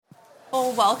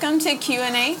Well, welcome to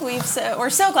Q&A. We're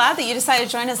so glad that you decided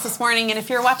to join us this morning. And if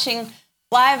you're watching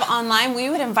live online, we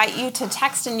would invite you to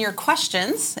text in your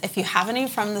questions if you have any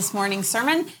from this morning's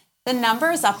sermon. The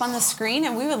number is up on the screen,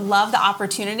 and we would love the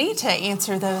opportunity to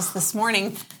answer those this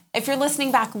morning. If you're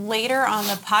listening back later on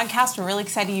the podcast, we're really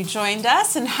excited you joined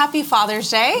us, and happy Father's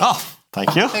Day. Oh,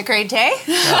 thank you. A great day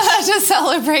to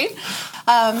celebrate.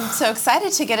 So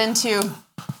excited to get into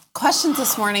questions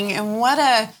this morning, and what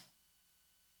a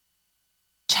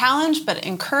challenge, but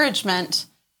encouragement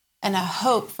and a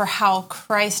hope for how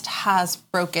Christ has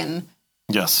broken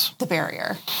the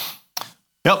barrier.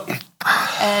 Yep.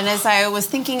 And as I was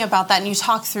thinking about that, and you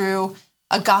talk through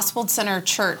a gospel-centered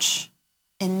church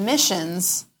in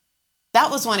missions, that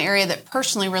was one area that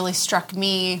personally really struck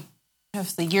me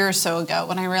a year or so ago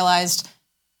when I realized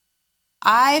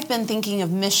I've been thinking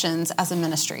of missions as a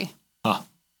ministry. Huh.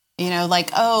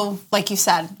 Like you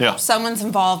said, someone's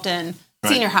involved in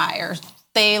senior high, or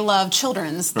they love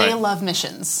children's, they love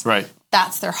missions. Right.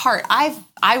 That's their heart.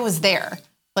 I was there.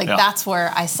 That's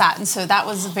where I sat. And so that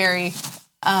was a very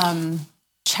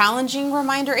challenging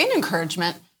reminder and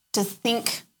encouragement to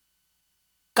think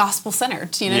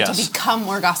gospel-centered, to become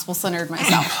more gospel-centered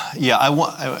myself.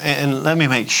 And let me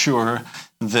make sure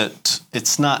that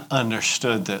it's not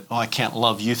understood that, I can't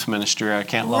love youth ministry, or I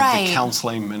can't love the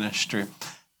counseling ministry.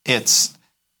 It's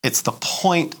the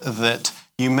point that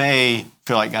you may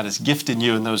feel like God has gifted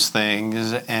you in those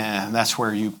things, and that's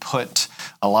where you put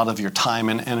a lot of your time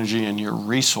and energy and your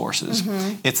resources.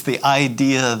 Mm-hmm. It's the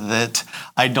idea that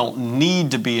I don't need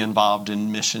to be involved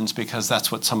in missions because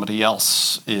that's what somebody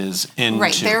else is into.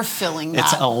 Right, they're filling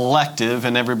that. It's elective,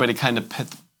 and everybody kind of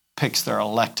picks their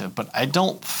elective. But I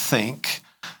don't think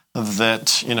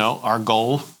that, our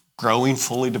goal, growing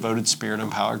fully devoted,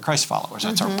 Spirit-empowered Christ followers.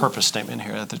 That's our purpose statement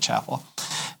here at the chapel.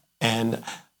 And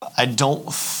I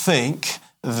don't think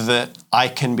that I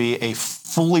can be a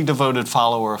fully devoted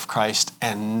follower of Christ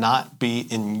and not be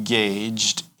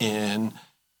engaged in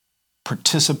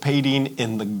participating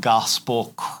in the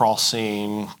gospel,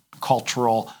 crossing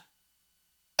cultural,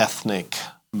 ethnic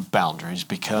boundaries,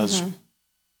 because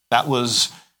that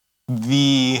was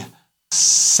the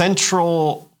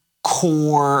central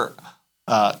core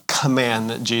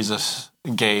command that Jesus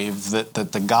gave,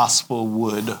 that the gospel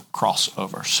would cross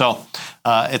over. So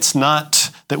it's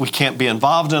not that we can't be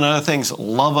involved in other things,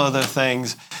 love other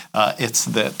things. It's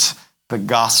that the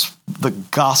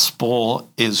gospel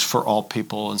is for all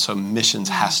people, and so missions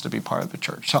has to be part of the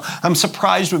church. So I'm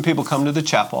surprised when people come to the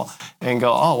chapel and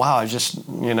go, oh, wow,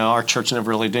 our church never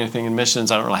really did anything in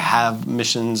missions. I don't really have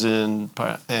missions and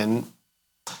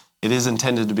it is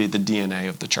intended to be the DNA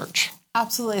of the church.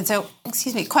 Absolutely. So,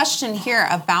 question here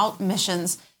about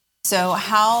missions. So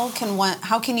how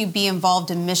can you be involved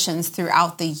in missions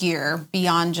throughout the year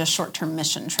beyond just short-term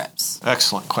mission trips?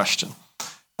 Excellent question.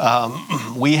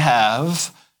 We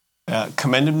have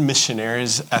commended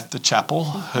missionaries at the chapel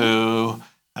who,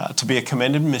 to be a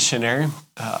commended missionary,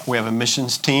 we have a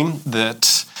missions team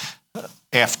that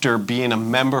after being a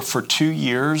member for 2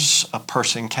 years, a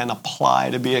person can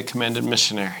apply to be a commended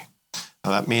missionary.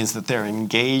 That means that they're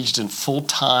engaged in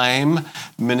full-time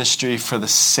ministry for the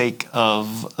sake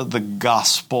of the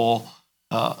gospel,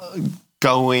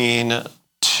 going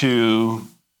to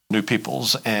new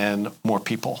peoples and more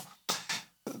people.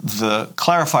 The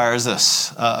clarifier is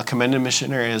this. A commended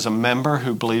missionary is a member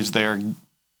who believes they are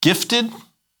gifted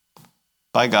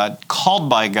by God,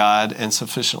 called by God, and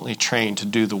sufficiently trained to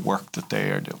do the work that they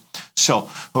are doing.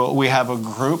 So we have a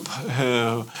group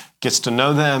who gets to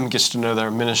know them, gets to know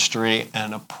their ministry,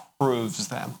 and approves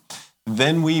them.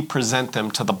 Then we present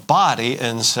them to the body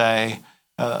and say,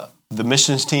 the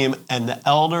missions team and the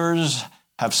elders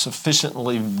have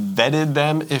sufficiently vetted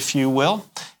them, if you will,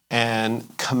 and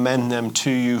commend them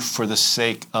to you for the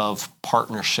sake of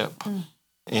partnership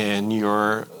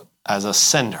as a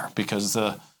sender, because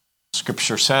the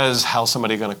Scripture says, how's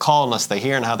somebody going to call unless they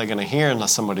hear, and how they're going to hear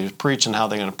unless somebody preach, and how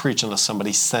they're going to preach unless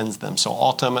somebody sends them. So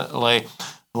ultimately,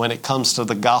 when it comes to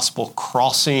the gospel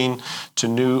crossing to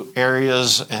new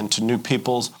areas and to new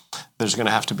peoples, there's going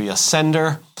to have to be a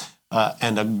sender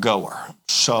and a goer.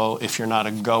 So if you're not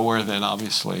a goer, then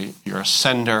obviously you're a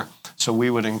sender. So we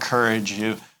would encourage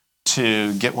you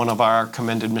to get one of our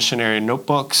commended missionary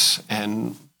notebooks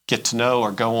and get to know,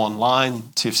 or go online,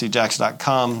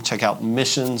 cfcjax.com, check out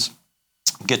missions,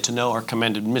 get to know our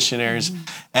commended missionaries,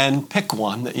 and pick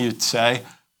one that you'd say,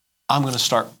 I'm going to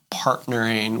start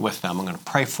partnering with them. I'm going to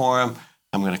pray for them.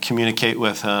 I'm going to communicate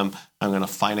with them. I'm going to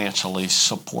financially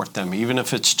support them, even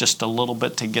if it's just a little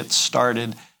bit to get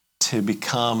started, to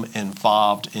become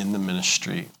involved in the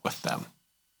ministry with them.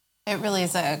 It really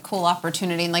is a cool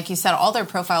opportunity. And like you said, all their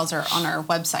profiles are on our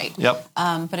website. Yep.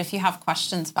 But if you have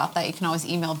questions about that, you can always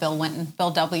email Bill Winton,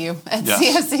 Bill W. at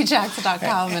Yes.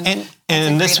 cscjackson.com. And it's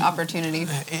and a this great opportunity.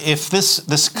 If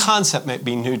this concept may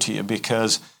be new to you,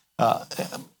 because in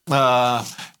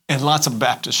lots of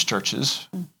Baptist churches,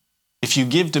 if you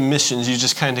give to missions, you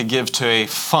just kind of give to a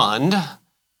fund,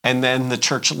 and then the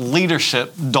church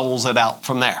leadership doles it out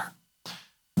from there.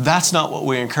 That's not what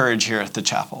we encourage here at the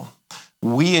chapel.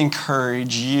 We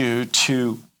encourage you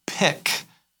to pick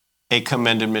a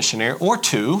commended missionary, or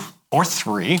 2 or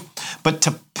 3, but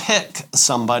to pick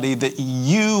somebody that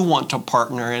you want to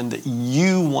partner in, that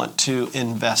you want to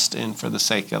invest in for the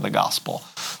sake of the gospel.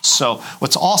 So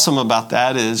what's awesome about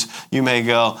that is you may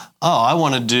go, oh, I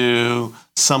want to do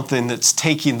something that's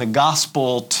taking the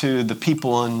gospel to the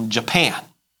people in Japan,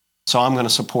 so I'm going to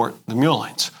support the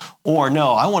Mulines. Or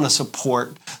no, I want to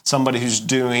support somebody who's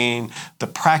doing the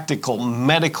practical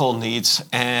medical needs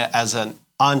as an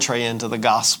entree into the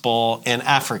gospel in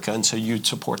Africa, and so you'd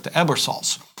support the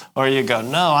Ebersols. Or you go,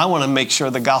 no, I want to make sure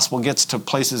the gospel gets to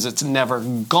places it's never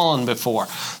gone before,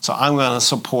 so I'm going to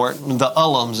support the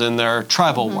Ullams in their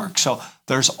tribal work. So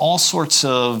there's all sorts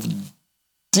of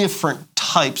different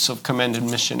types of commended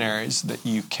missionaries that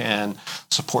you can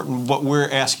support. And what we're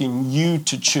asking you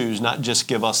to choose, not just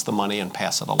give us the money and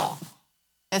pass it along.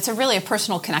 It's really a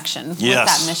personal connection with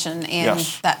Yes. that mission and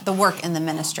Yes. that the work in the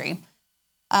ministry.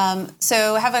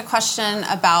 So I have a question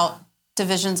about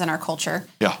divisions in our culture.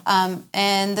 Yeah.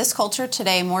 In this culture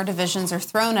today, more divisions are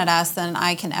thrown at us than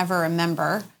I can ever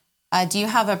remember. Do you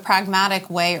have a pragmatic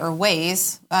way or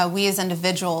ways we as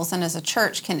individuals and as a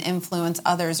church can influence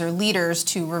others or leaders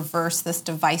to reverse this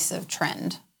divisive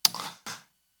trend?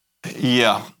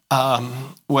 Yeah.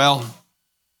 Well,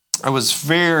 I was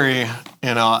very,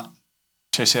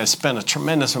 Tracy, I spent a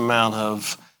tremendous amount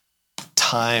of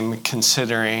time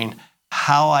considering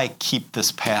how I keep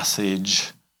this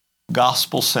passage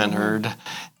gospel-centered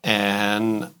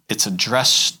and it's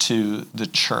addressed to the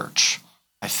church.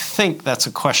 I think that's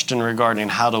a question regarding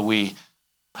how do we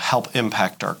help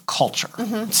impact our culture.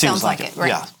 It Sounds like it, right.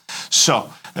 Yeah.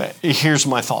 So here's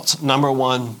my thoughts. Number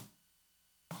one,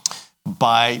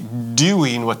 by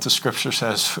doing what the scripture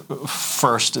says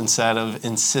first instead of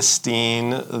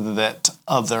insisting that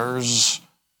others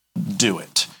do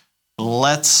it.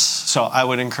 So I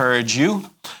would encourage you,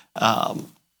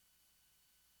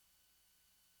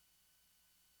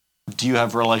 do you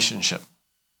have a relationship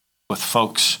with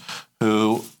folks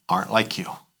who aren't like you?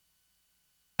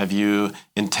 Have you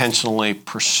intentionally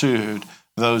pursued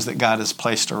those that God has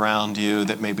placed around you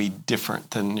that may be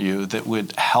different than you, that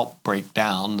would help break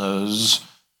down those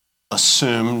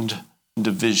assumed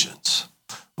divisions?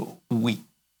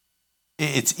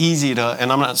 It's easy to,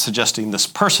 and I'm not suggesting this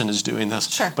person is doing this,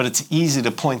 Sure. but it's easy to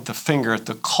point the finger at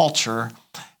the culture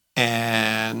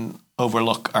and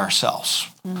overlook ourselves.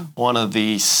 One of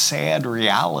the sad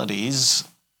realities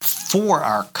for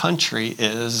our country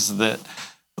is that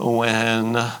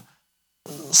when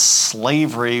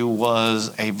slavery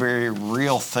was a very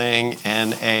real thing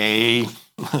and a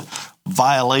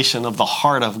violation of the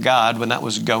heart of God, when that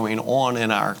was going on in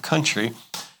our country,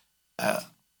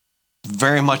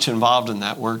 very much involved in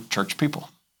that were church people.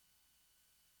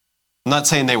 I'm not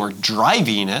saying they were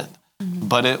driving it,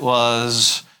 but it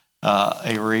was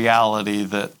a reality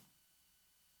that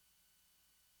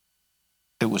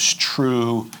it was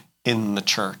true in the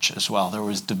church as well. There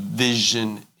was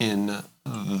division in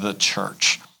the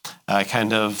church.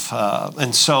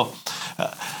 And so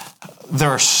there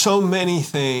are so many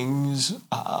things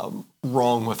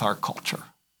wrong with our culture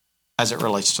as it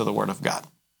relates to the Word of God.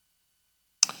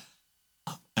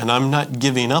 And I'm not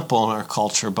giving up on our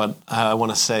culture, but I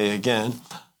want to say again,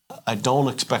 I don't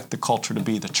expect the culture to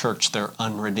be the church. They're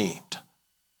unredeemed.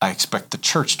 I expect the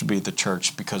church to be the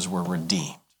church because we're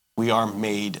redeemed. We are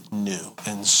made new.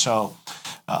 And so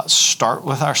start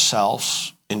with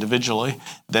ourselves individually.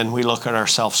 Then we look at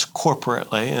ourselves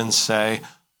corporately and say,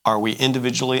 are we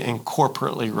individually and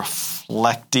corporately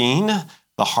reflecting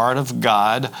the heart of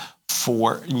God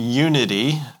for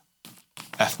unity,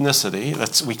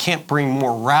 ethnicity? We can't bring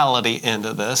morality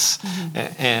into this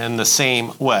in the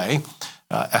same way,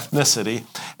 ethnicity.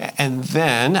 And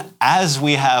then as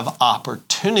we have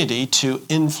opportunity to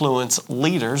influence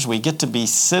leaders, we get to be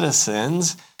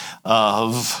citizens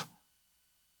of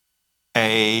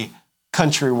a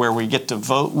country where we get to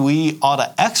vote. We ought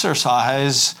to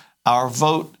exercise our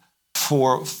vote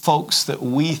for folks that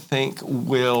we think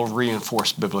will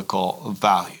reinforce biblical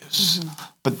values.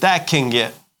 But that can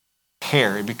get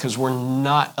hairy because we're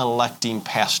not electing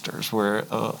pastors. We're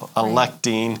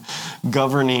electing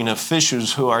governing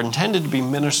officials who are intended to be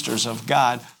ministers of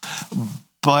God,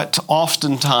 but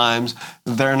oftentimes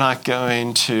they're not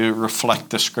going to reflect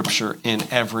the Scripture in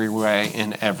every way,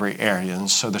 in every area. And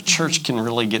so the church can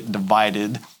really get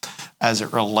divided as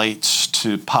it relates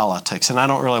to politics. And I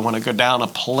don't really want to go down a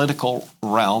political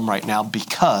realm right now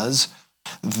because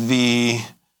the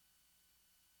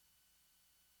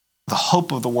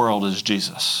hope of the world is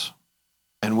Jesus.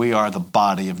 And we are the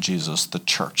body of Jesus, the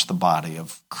church, the body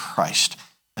of Christ.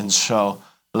 And so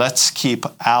let's keep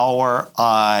our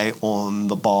eye on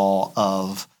the ball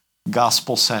of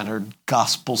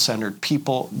gospel-centered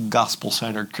people,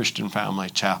 gospel-centered Christian Family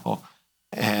Chapel,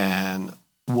 and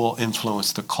we'll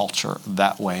influence the culture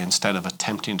that way instead of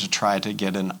attempting to try to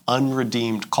get an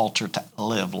unredeemed culture to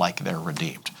live like they're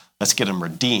redeemed. Let's get them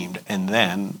redeemed and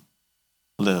then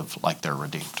live like they're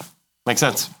redeemed. Make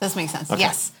sense? This makes sense, okay.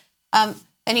 Yes. And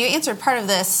you answered part of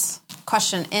this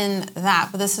question in that,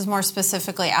 but this is more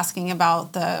specifically asking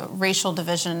about the racial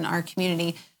division in our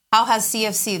community. How has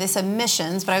CFC, they said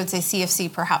missions, but I would say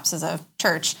CFC perhaps as a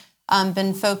church,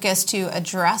 been focused to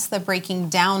address the breaking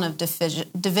down of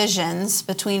divisions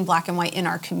between black and white in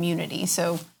our community?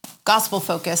 So gospel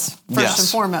focus, first and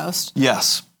foremost.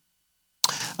 Yes.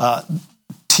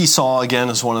 TSAW, again,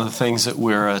 is one of the things that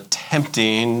we're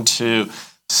attempting to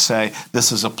say,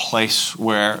 this is a place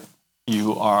where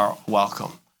you are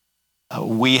welcome.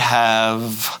 We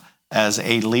have, as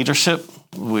a leadership,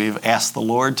 we've asked the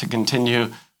Lord to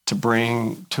continue to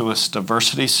bring to us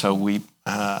diversity. So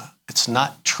it's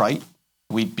not trite.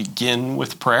 We begin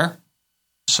with prayer.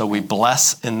 So we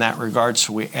bless in that regard.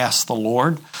 So we ask the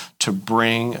Lord to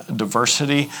bring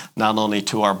diversity, not only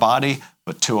to our body,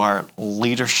 but to our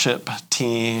leadership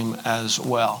team as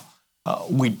well.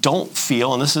 We don't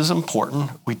feel, and this is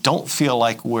important, we don't feel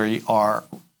like we are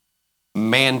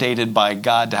mandated by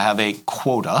God to have a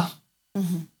quota.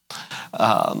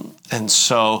 And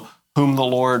so whom the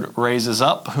Lord raises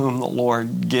up, whom the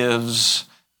Lord gives,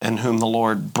 and whom the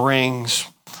Lord brings,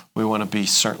 we want to be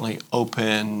certainly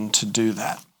open to do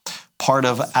that. Part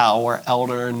of our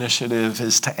elder initiative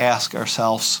is to ask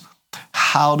ourselves,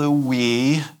 how do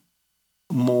we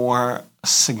more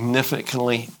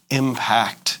significantly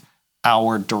impact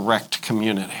our direct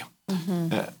community?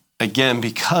 Again,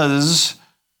 because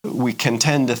we can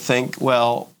tend to think,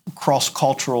 well,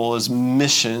 cross-cultural is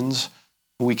missions,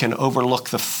 we can overlook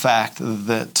the fact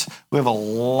that we have a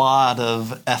lot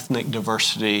of ethnic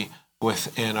diversity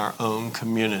within our own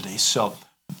community. So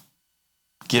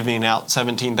giving out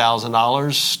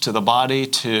 $17,000 to the body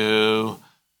to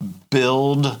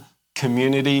build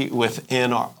community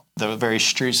within the very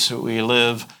streets that we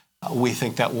live, we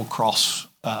think that will cross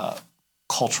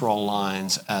cultural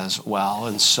lines as well.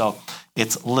 And so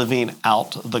it's living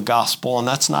out the gospel, and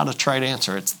that's not a trite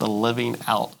answer. It's the living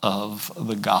out of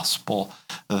the gospel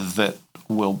that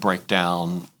will break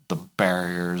down the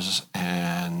barriers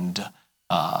and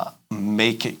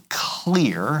make it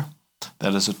clear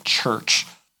that as a church,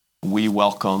 we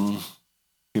welcome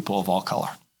people of all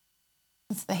color.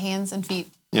 It's the hands and feet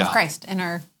of Christ in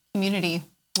our community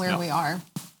where we are.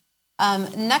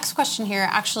 Next question here,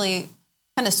 actually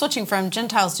kind of switching from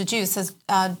Gentiles to Jews, says,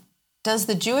 does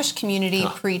the Jewish community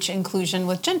preach inclusion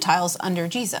with Gentiles under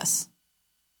Jesus?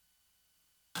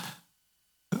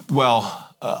 Well,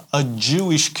 a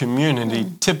Jewish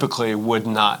community typically would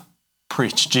not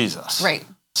preach Jesus. Right.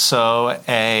 So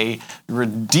a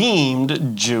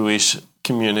redeemed Jewish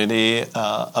community,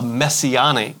 a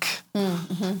messianic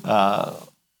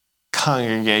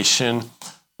congregation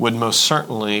would most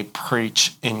certainly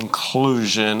preach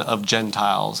inclusion of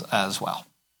Gentiles as well.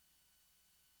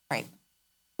 Right.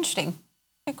 Interesting.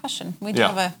 Good question. We do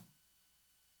have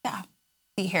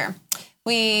see here.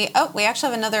 We actually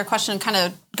have another question kind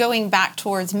of going back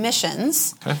towards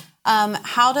missions. Okay.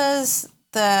 How does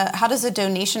a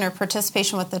donation or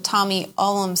participation with the Tommy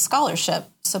Ullum Scholarship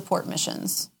support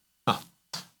missions?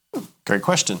 Great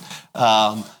question.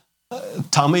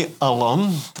 Tommy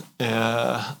Ullum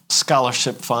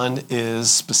Scholarship Fund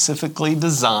is specifically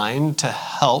designed to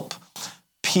help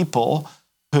people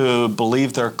who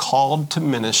believe they're called to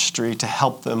ministry to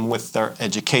help them with their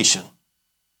education.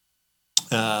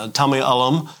 Tommy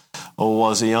Ullum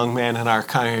was a young man in our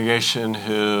congregation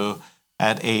who,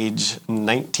 at age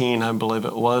 19, I believe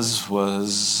it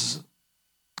was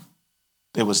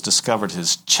discovered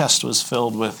his chest was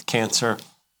filled with cancer,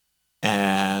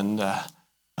 and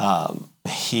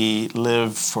he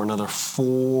lived for another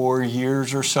 4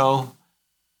 years or so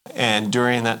And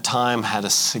during that time had a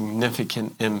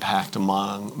significant impact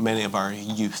among many of our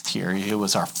youth here. He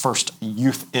was our first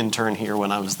youth intern here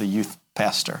when I was the youth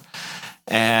pastor.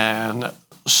 And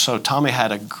so Tommy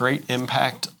had a great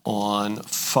impact on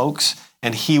folks,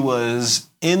 and he was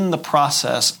in the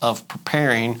process of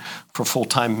preparing for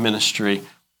full-time ministry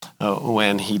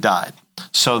when he died.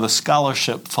 So the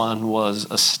scholarship fund was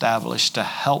established to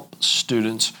help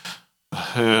students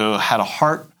who had a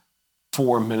heart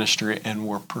for ministry and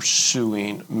were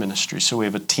pursuing ministry. So we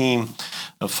have a team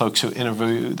of folks who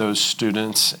interview those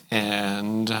students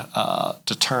and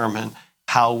determine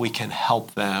how we can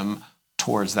help them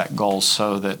towards that goal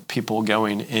so that people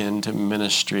going into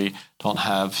ministry don't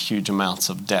have huge amounts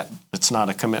of debt. It's not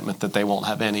a commitment that they won't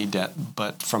have any debt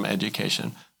but from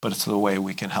education, but it's the way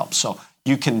we can help. So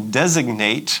you can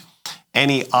designate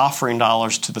any offering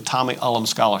dollars to the Tommy Ullum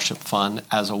Scholarship Fund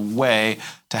as a way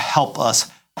to help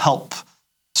us help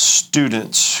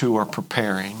students who are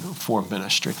preparing for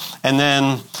ministry. And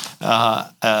then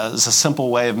as a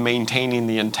simple way of maintaining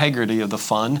the integrity of the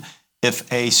fund,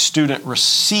 if a student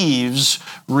receives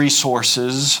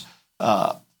resources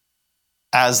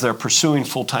as they're pursuing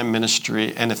full-time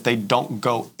ministry, and if they don't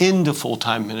go into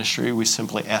full-time ministry, we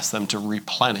simply ask them to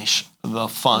replenish the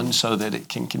fund so that it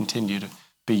can continue to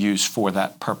be used for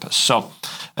that purpose. So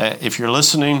if you're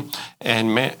listening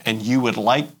and you would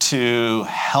like to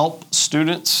help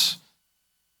students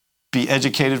be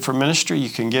educated for ministry, you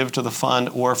can give to the fund.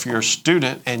 Or if you're a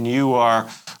student and you are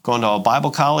going to a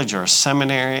Bible college or a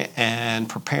seminary and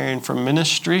preparing for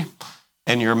ministry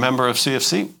and you're a member of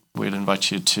CFC, we'd invite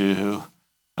you to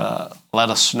let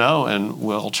us know, and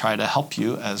we'll try to help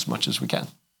you as much as we can.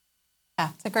 Yeah,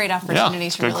 it's a great opportunity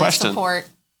to really support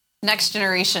next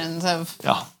generations of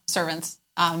servants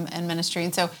and ministry.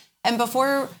 And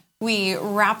before we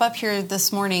wrap up here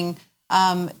this morning,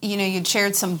 you'd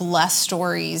shared some blessed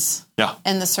stories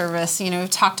in the service.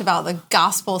 Talked about the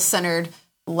gospel-centered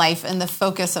life and the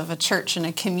focus of a church and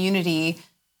a community.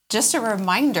 Just a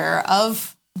reminder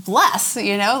of bless,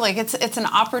 it's an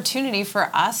opportunity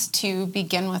for us to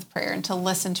begin with prayer and to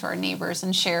listen to our neighbors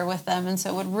and share with them. And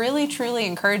so would really, truly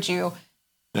encourage you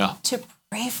to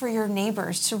pray for your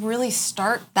neighbors, to really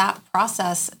start that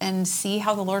process and see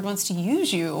how the Lord wants to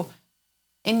use you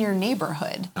in your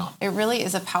neighborhood. It really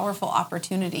is a powerful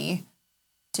opportunity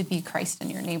to be Christ in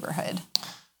your neighborhood.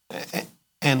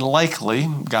 And likely,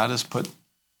 God has put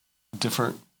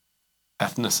different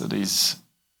ethnicities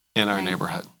in our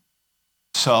neighborhood.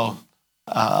 So,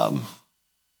 can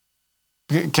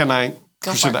I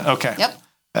pursue that? Okay. Yep.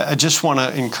 I just want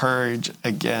to encourage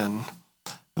again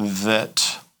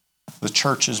that the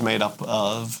church is made up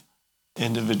of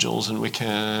individuals, and we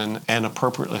can, and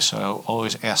appropriately so,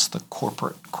 always ask the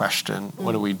corporate question,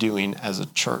 what are we doing as a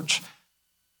church?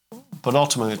 But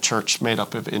ultimately, the church is made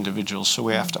up of individuals, so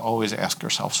we have to always ask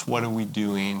ourselves, what are we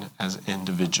doing as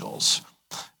individuals?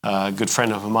 A good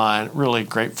friend of mine, really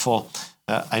grateful.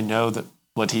 I know that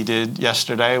what he did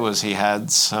yesterday was he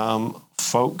had some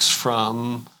folks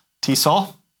from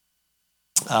TESOL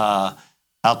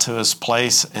out to his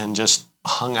place and just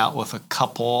hung out with a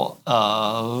couple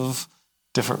of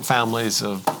different families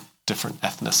of different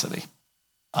ethnicity.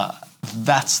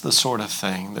 That's the sort of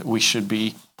thing that we should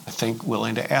be, I think,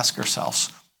 willing to ask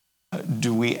ourselves.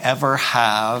 Do we ever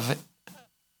have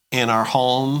in our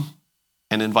home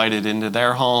and invited into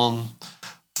their home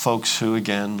folks who,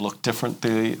 again, look different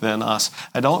than us?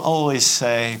 I don't always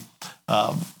say,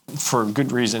 for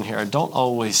good reason here, I don't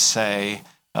always say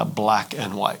black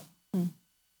and white,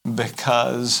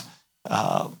 because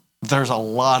there's a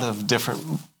lot of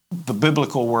different, the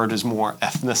biblical word is more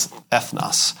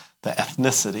ethnos, the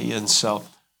ethnicity, and so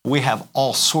we have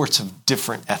all sorts of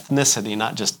different ethnicity,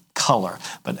 not just color,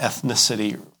 but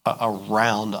ethnicity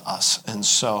around us. And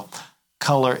so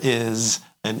color is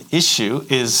an issue,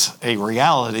 is a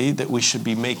reality that we should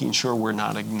be making sure we're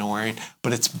not ignoring,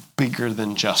 but it's bigger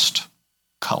than just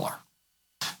color.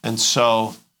 And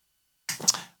so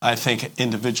I think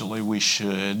individually we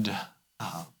should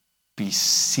be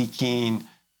seeking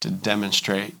to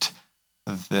demonstrate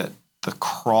that the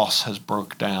cross has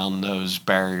broke down those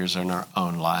barriers in our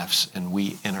own lives, and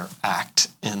we interact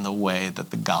in the way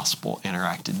that the gospel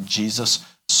interacted. Jesus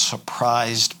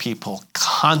surprised people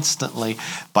constantly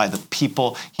by the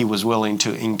people he was willing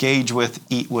to engage with,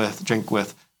 eat with, drink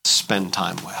with, spend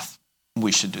time with.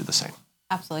 We should do the same.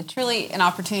 Absolutely. Truly an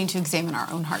opportunity to examine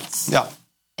our own hearts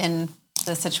in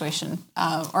the situation,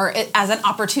 or as an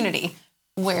opportunity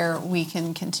where we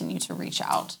can continue to reach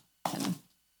out and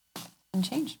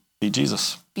change. Be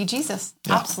Jesus. Be Jesus.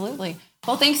 Yeah. Absolutely.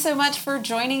 Well, thanks so much for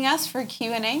joining us for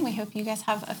Q&A. We hope you guys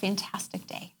have a fantastic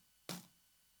day.